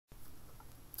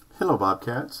Hello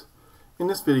Bobcats. In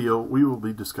this video we will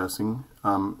be discussing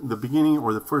the beginning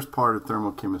or the first part of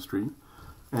thermochemistry,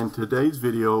 and today's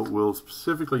video will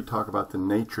specifically talk about the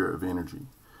nature of energy.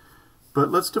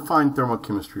 But let's define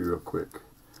thermochemistry real quick.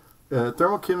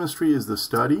 Thermochemistry is the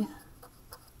study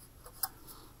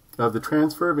of the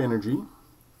transfer of energy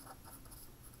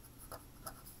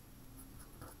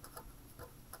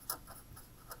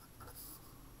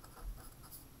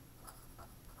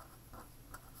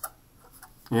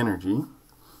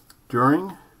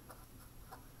during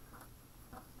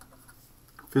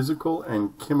physical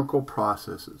and chemical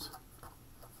processes.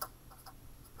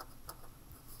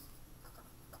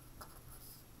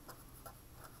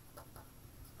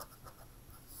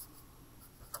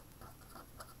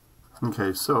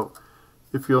 Okay, so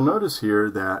if you'll notice here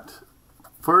that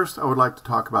first I would like to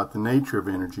talk about the nature of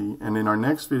energy, and in our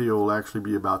next video will actually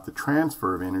be about the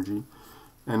transfer of energy.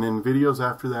 And then videos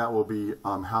after that will be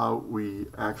how we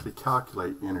actually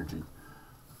calculate energy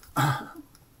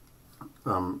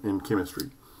in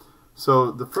chemistry.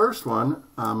 So the first one,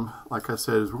 like I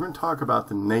said, is we're going to talk about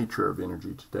the nature of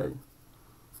energy today.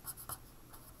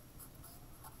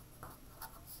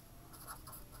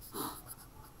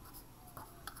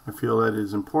 I feel that it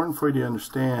is important for you to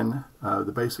understand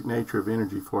the basic nature of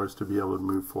energy for us to be able to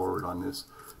move forward on this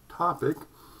topic.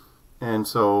 And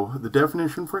so the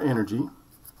definition for energy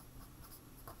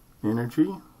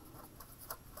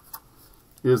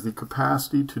is the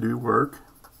capacity to do work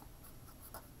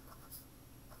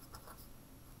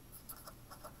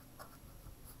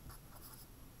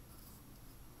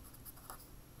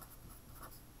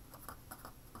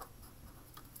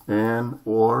and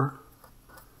or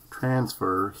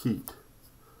transfer heat.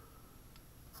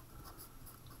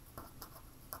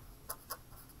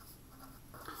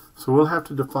 So we'll have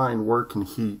to define work and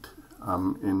heat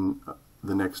in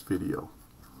the next video.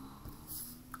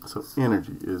 So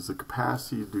energy is the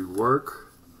capacity to do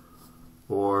work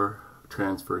or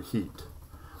transfer heat.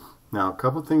 Now, a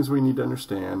couple of things we need to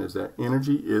understand is that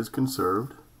energy is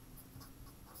conserved.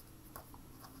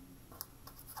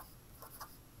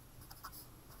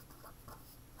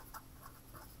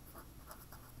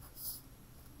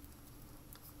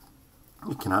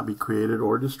 It cannot be created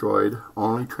or destroyed,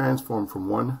 only transformed from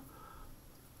one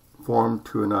form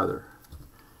to another.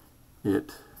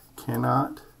 It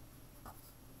cannot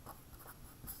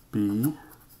be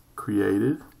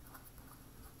created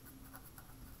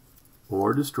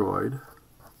or destroyed,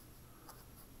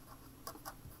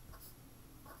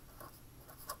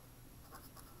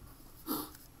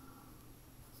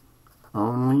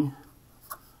 only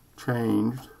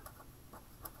changed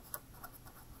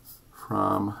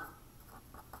from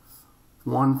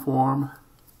one form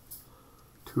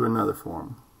to another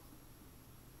form.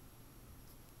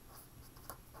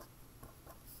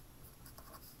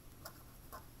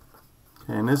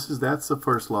 And that's the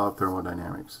first law of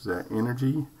thermodynamics, is that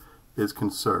energy is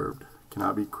conserved,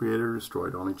 cannot be created or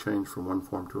destroyed, only changed from one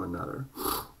form to another.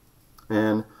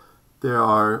 And there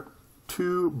are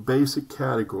two basic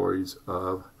categories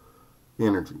of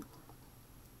energy.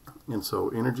 And so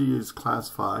energy is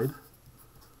classified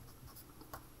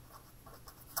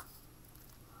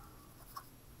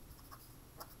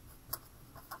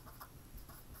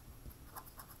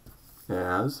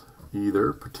as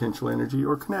either potential energy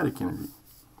or kinetic energy.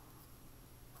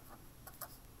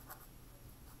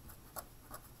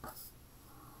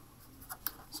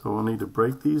 So we'll need to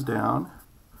break these down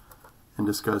and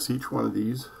discuss each one of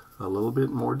these a little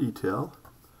bit more detail.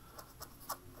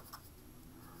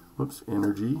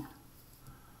 Energy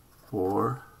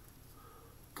or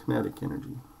kinetic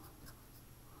energy.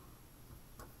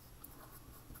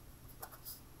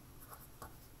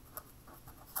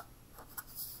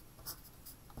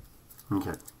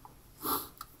 Okay,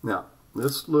 now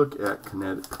let's look at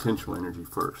kinetic potential energy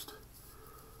first.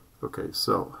 Okay,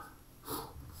 so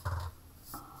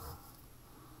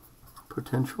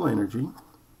potential energy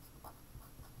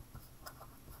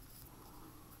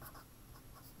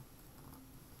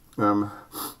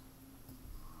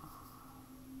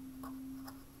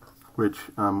which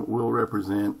will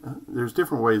represent, there's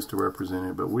different ways to represent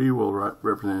it, but we will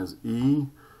represent as E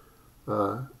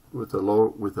with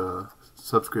a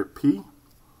subscript P.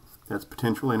 That's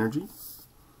potential energy.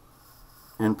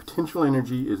 And potential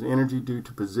energy is energy due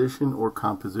to position or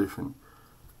composition.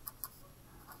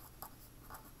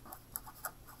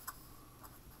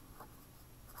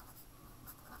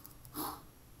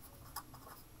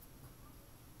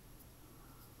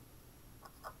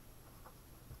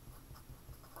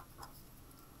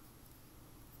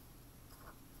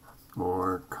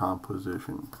 Or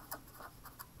composition.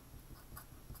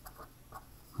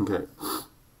 Okay,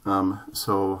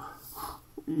 so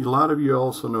a lot of you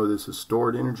also know this is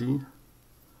stored energy.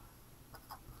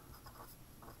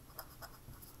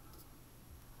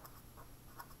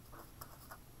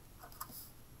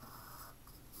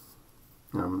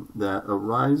 That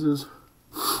arises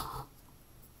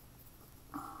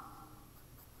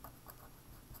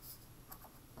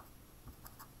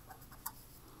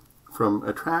from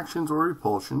attractions or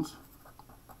repulsions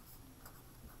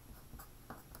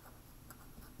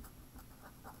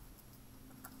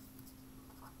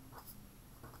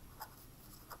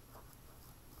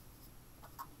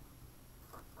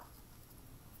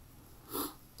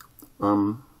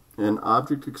and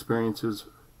object experiences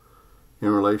in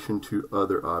relation to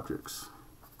other objects.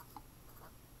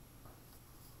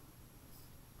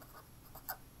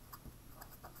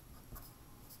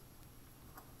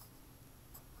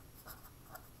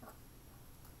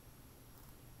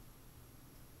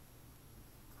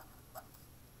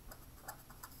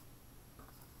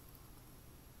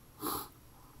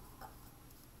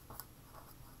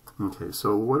 Okay,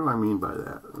 so what do I mean by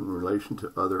that in relation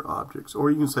to other objects? Or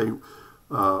you can say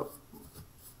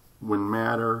when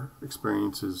matter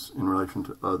experiences in relation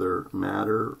to other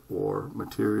matter or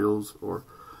materials, or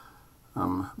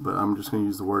but I'm just going to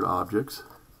use the word objects.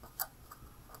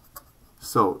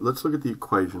 So let's look at the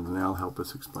equations, and that'll help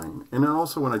us explain. And then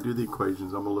also when I do the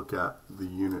equations, I'm going to look at the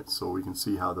units so we can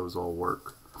see how those all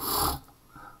work.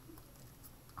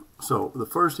 So the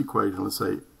first equation, let's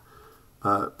say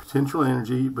potential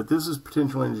energy, but this is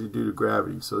potential energy due to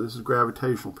gravity. So this is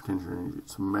gravitational potential energy.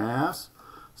 It's mass.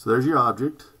 So there's your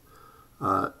object.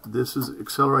 This is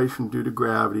acceleration due to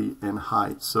gravity and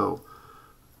height. So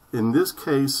in this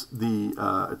case, the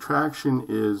attraction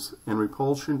is, and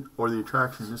repulsion, or the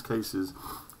attraction in this case is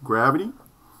gravity.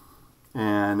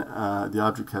 And the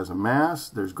object has a mass,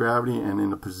 there's gravity, and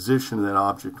in the position of that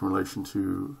object in relation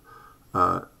to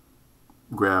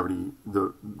gravity,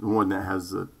 the one that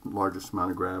has the largest amount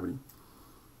of gravity.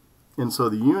 And so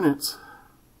the units,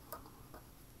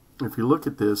 if you look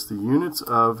at this, the units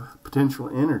of potential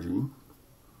energy,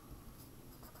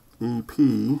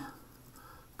 EP,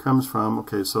 comes from,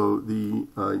 okay, so the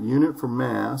unit for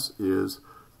mass is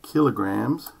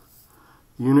kilograms.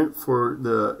 The unit for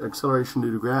the acceleration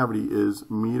due to gravity is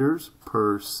meters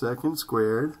per second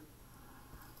squared.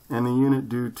 And the unit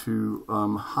due to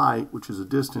height, which is a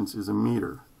distance, is a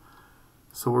meter.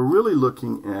 So we're really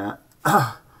looking at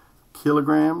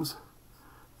kilograms,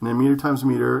 and then meter times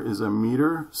meter is a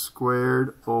meter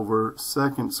squared over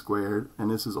second squared,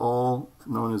 and this is all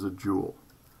known as a joule.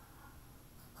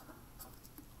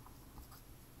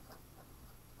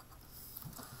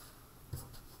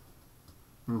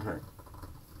 Okay.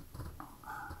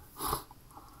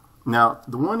 Now,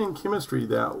 the one in chemistry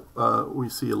that we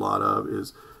see a lot of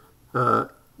is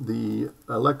the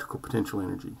electrical potential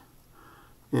energy,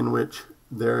 in which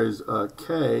there is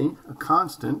K, a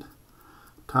constant,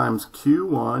 times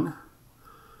Q1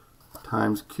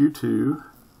 times Q2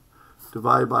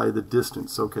 divided by the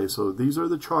distance. Okay, so these are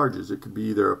the charges. It could be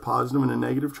either a positive and a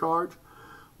negative charge,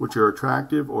 which are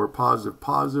attractive, or positive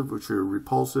positive, which are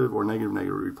repulsive, or negative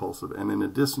negative repulsive, and then the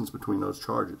distance between those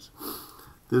charges.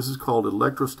 This is called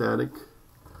electrostatic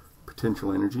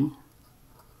potential energy.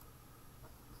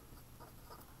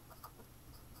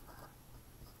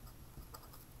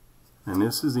 And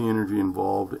this is the energy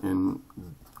involved in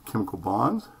chemical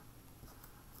bonds.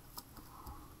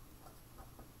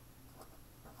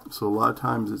 So a lot of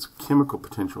times it's chemical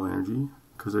potential energy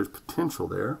because there's potential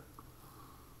there,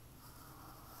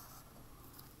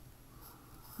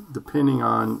 depending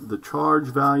on the charge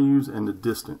values and the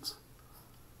distance.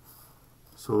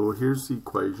 So here's the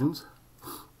equations.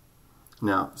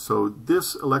 Now, so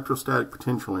this electrostatic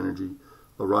potential energy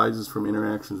arises from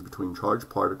interactions between charged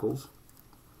particles.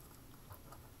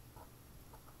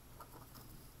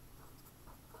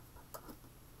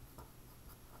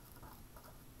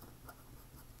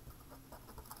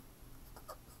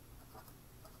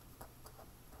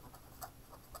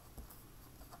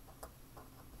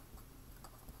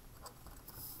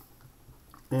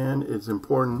 And it's an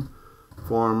important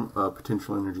form of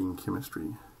potential energy in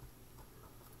chemistry.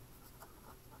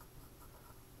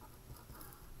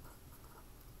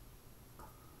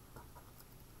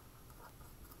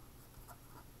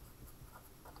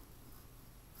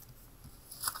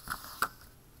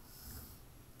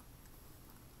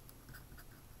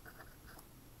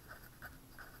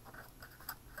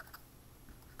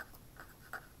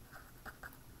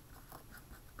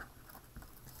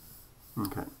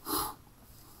 Okay.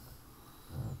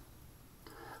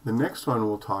 The next one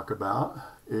we'll talk about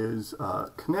is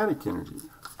kinetic energy.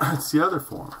 It's the other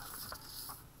form.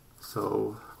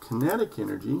 So kinetic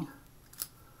energy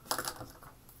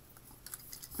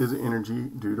is energy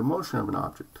due to motion of an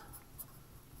object.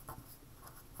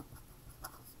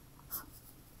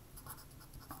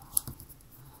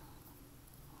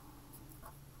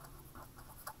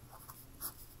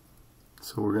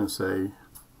 So we're going to say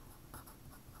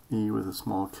E with a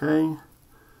small k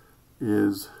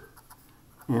is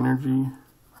energy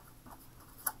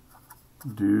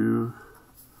due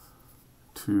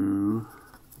to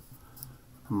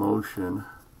motion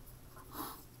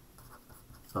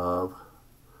of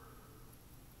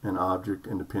an object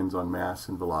and depends on mass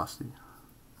and velocity.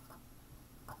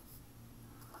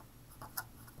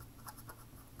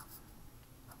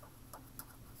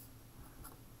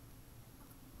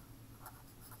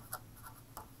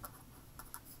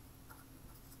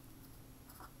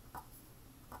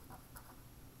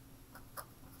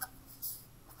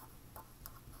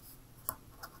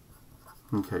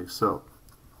 Okay, so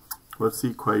what's the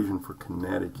equation for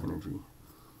kinetic energy?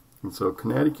 And so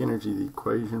kinetic energy, the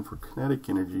equation for kinetic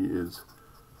energy is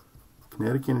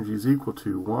equal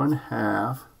to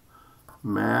 1/2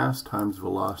 mass times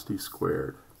velocity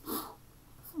squared.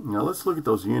 Now let's look at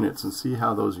those units and see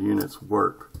how those units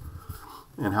work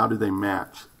and how do they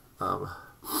match the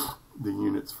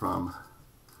units from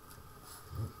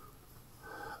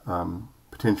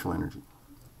potential energy.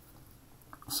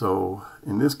 So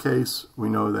in this case we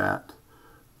know that,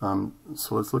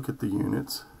 so let's look at the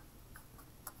units.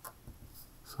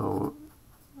 So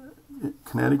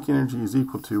kinetic energy is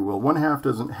equal to, well, 1/2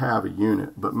 doesn't have a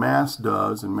unit, but mass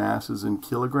does, and mass is in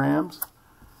kilograms.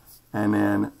 And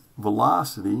then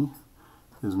velocity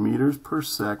is meters per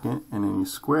second, and then you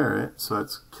square it, so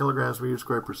that's kilograms per meter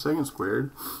squared per second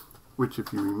squared, which,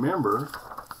 if you remember,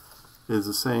 is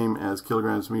the same as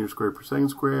kilograms per meter squared per second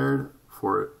squared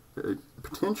for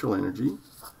potential energy.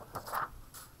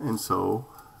 And so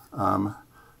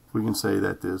we can say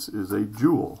that this is a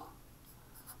joule.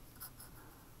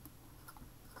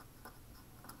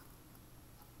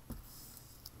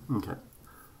 Okay.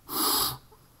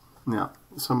 Now,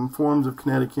 some forms of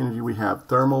kinetic energy. We have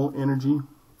thermal energy.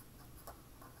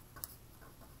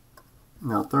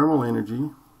 Now, thermal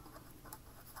energy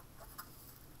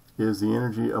is the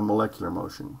energy of molecular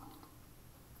motion.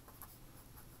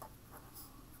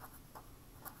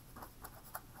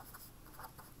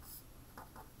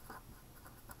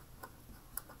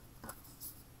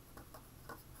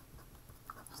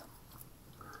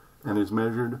 And is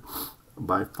measured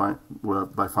by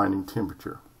finding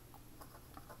temperature.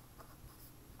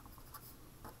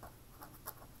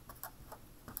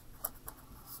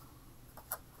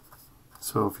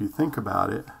 So if you think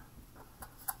about it,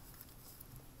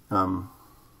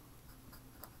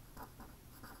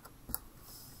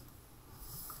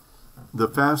 the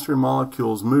faster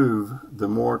molecules move, the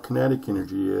more kinetic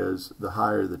energy is, the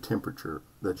higher the temperature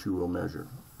that you will measure.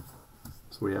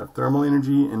 So we have thermal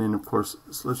energy, and then of course,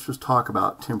 so let's just talk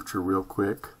about temperature real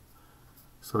quick.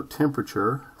 So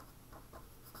temperature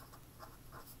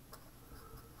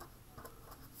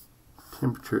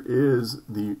is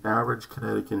the average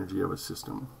kinetic energy of a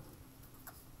system.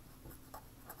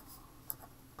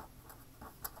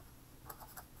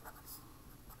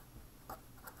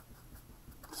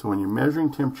 So when you're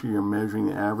measuring temperature, you're measuring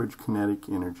the average kinetic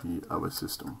energy of a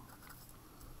system.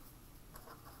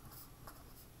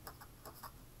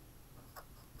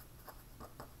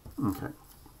 Okay,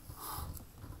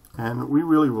 and we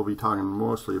really will be talking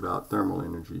mostly about thermal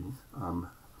energy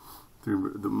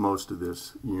through most of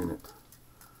this unit.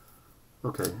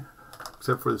 Okay,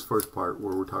 except for this first part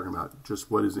where we're talking about just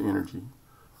what is energy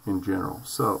in general.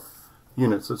 So,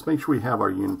 units. Let's make sure we have our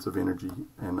units of energy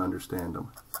and understand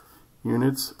them.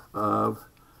 Units of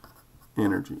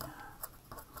energy.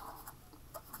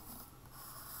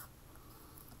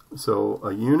 So,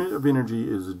 a unit of energy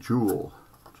is a joule.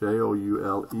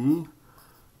 Joule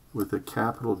with a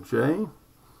capital J,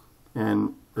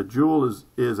 and a joule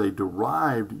is a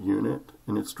derived unit,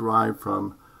 and it's derived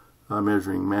from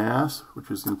measuring mass,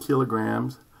 which is in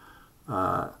kilograms,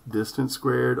 distance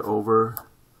squared over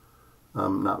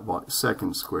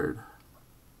second squared.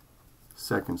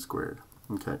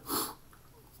 Okay,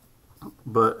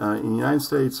 but in the United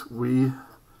States we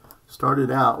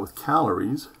started out with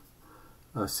calories,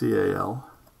 CAL,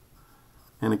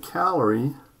 and a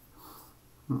calorie.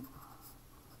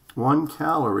 1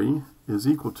 calorie is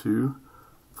equal to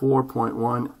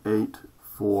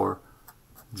 4.184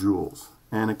 joules.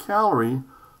 And a calorie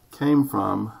came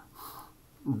from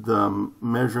the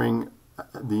measuring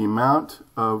the amount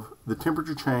of the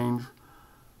temperature change,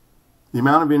 the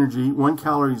amount of energy. 1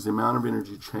 calorie is the amount of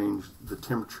energy change the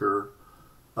temperature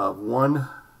of 1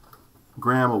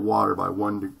 gram of water by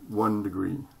 1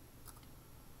 degree.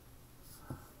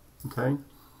 Okay?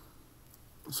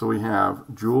 So we have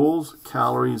joules,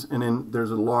 calories, and then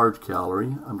there's a large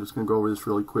calorie. I'm just going to go over this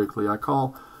really quickly. I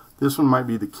call this one might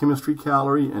be the chemistry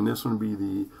calorie, and this one would be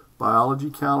the biology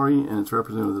calorie, and it's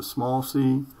represented with a small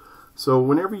c. So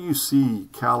whenever you see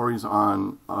calories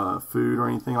on food or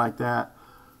anything like that,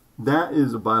 that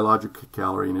is a biological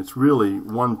calorie, and it's really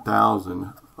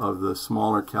 1,000 of the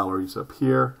smaller calories up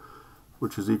here,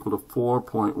 which is equal to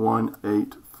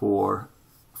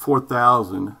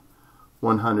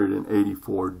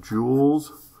 4,184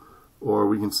 joules, or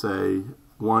we can say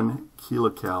 1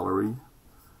 kilocalorie,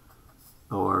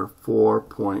 or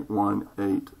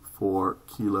 4.184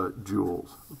 kilojoules.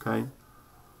 Okay,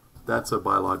 that's a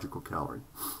biological calorie.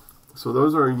 So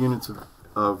those are units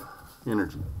of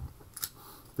energy.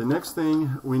 The next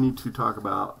thing we need to talk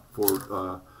about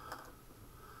for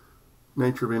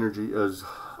nature of energy is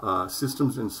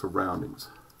systems and surroundings.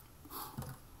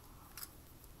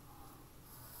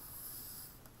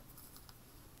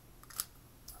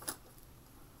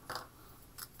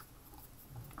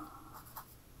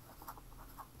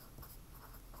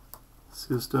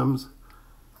 Systems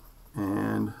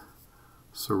and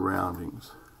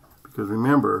surroundings. Because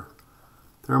remember,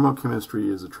 thermochemistry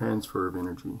is a transfer of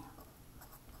energy.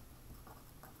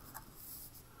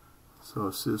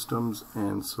 So systems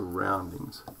and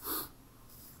surroundings.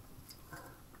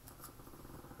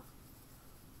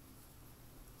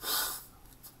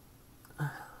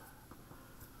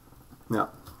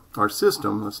 Now, our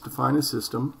system, let's define a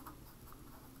system.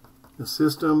 A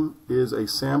system is a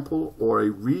sample or a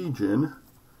region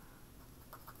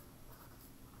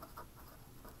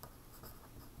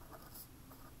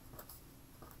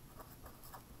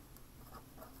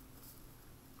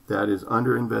that is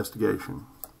under investigation.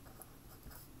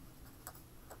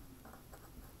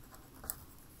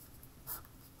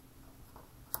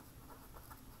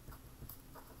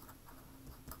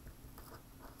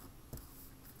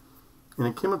 In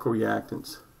a chemical reaction,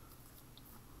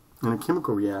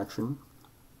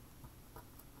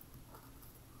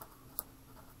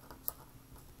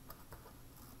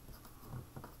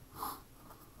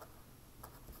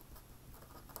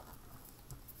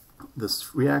 the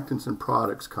reactants and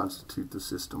products constitute the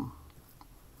system.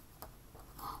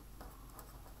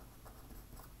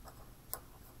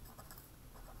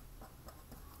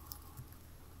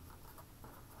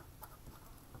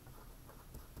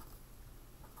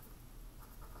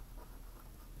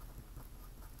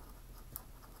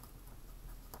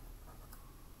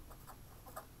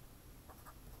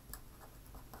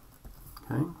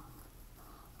 Okay,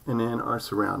 and then our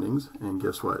surroundings, and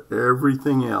guess what?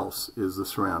 Everything else is the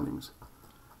surroundings.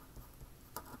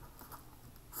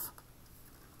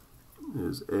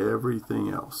 Is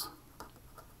everything else.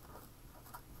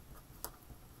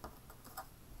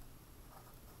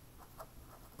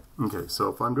 Okay, so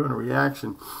if I'm doing a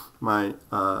reaction, and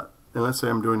let's say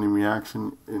I'm doing a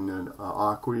reaction in an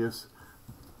aqueous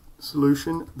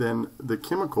solution, then the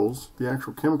chemicals, the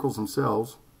actual chemicals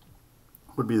themselves,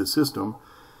 would be the system,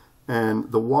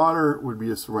 and the water would be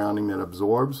a surrounding that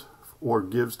absorbs or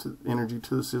gives energy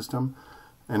to the system.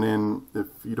 And then if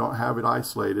you don't have it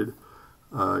isolated,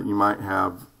 you might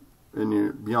have,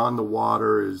 beyond the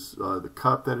water is the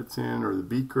cup that it's in, or the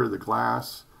beaker, the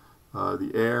glass,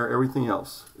 the air, everything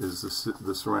else is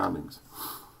the surroundings.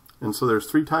 And so there's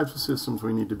three types of systems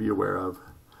we need to be aware of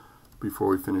before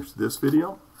we finish this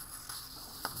video.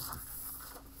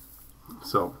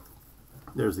 So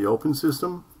there's the open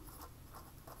system.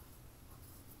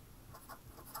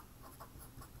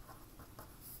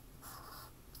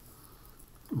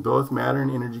 Both matter and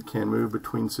energy can move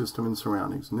between system and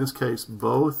surroundings. In this case,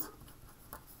 both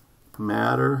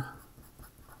matter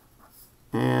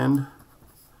and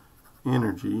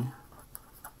energy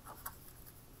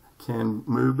can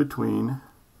move between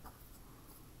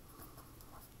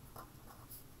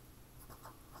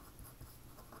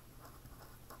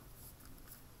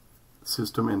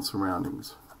system and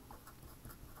surroundings.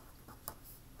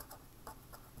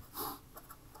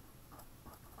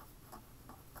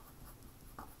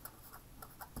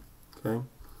 Okay,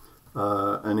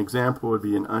 an example would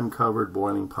be an uncovered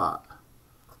boiling pot.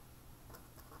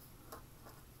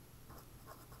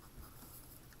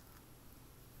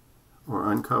 Or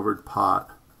uncovered pot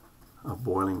of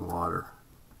boiling water.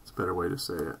 It's a better way to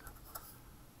say it.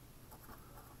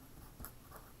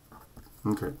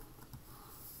 Okay.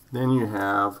 Then you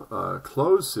have a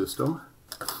closed system.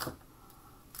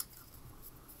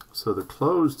 So the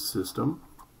closed system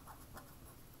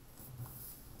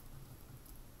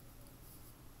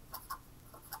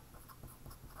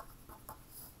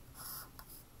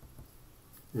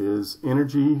is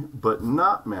energy but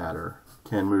not matter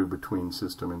can move between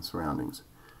system and surroundings.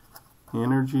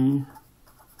 Energy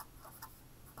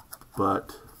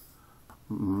but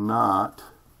not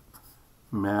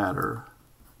matter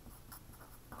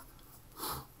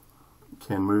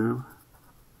can move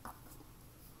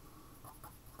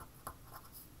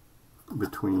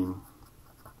between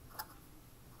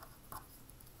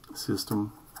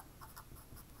system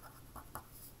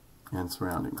and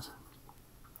surroundings.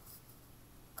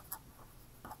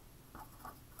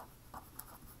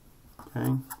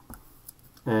 Okay,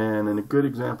 and a good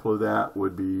example of that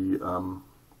would be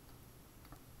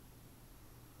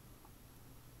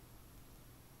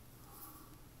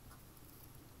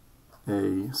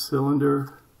a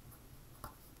cylinder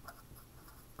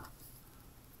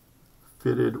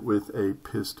fitted with a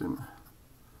piston.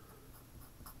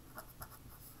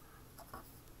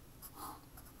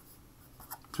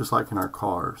 Just like in our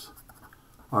cars.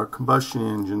 Our combustion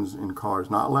engines in cars,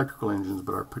 not electrical engines,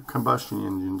 but our combustion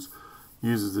engines,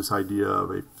 uses this idea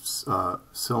of a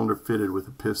cylinder fitted with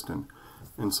a piston.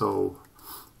 And so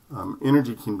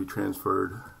energy can be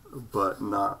transferred, but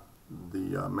not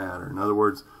the matter. In other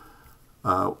words,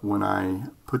 when I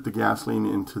put the gasoline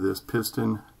into this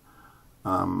piston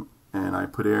and I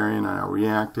put air in and I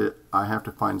react it, I have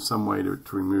to find some way to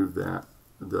remove that,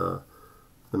 the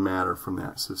matter from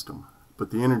that system.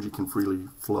 But the energy can freely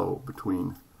flow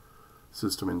between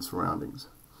system and surroundings.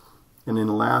 And then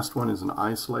the last one is an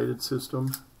isolated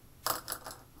system.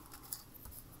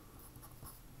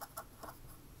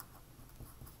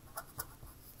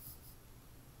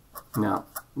 Now,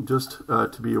 just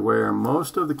to be aware,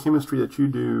 most of the chemistry that you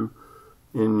do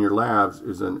in your labs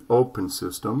is an open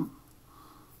system.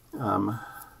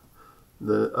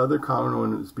 The other common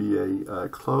one is be a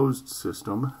closed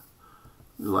system,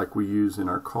 like we use in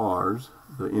our cars,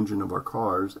 the engine of our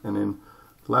cars. And then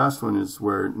the last one is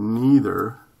where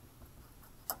neither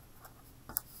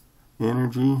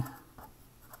energy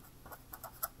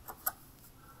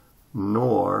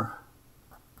nor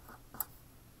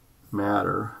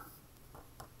matter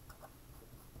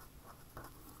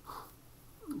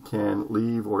can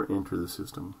leave or enter the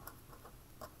system.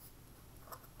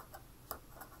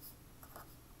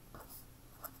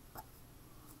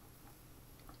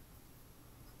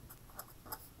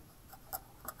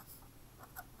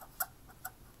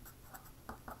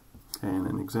 And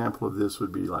an example of this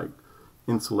would be like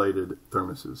insulated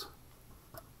thermoses.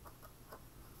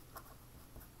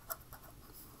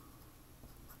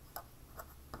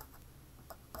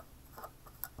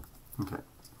 Okay,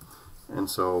 and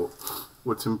so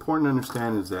what's important to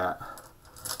understand is that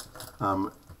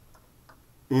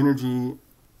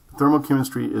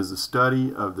thermochemistry is the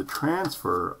study of the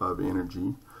transfer of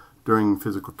energy during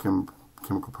physical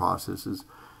chemical processes,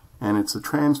 and it's the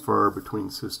transfer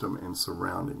between system and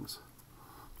surroundings.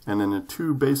 And then the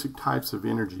two basic types of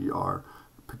energy are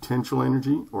potential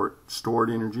energy, or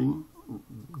stored energy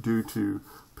due to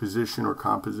position or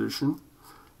composition,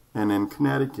 and then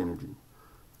kinetic energy.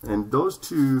 And those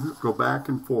two go back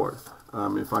and forth.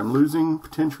 If I'm losing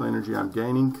potential energy, I'm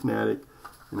gaining kinetic,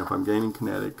 and if I'm gaining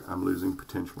kinetic, I'm losing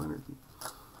potential energy.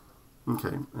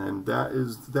 Okay, and that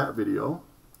is that video.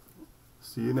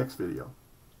 See you next video.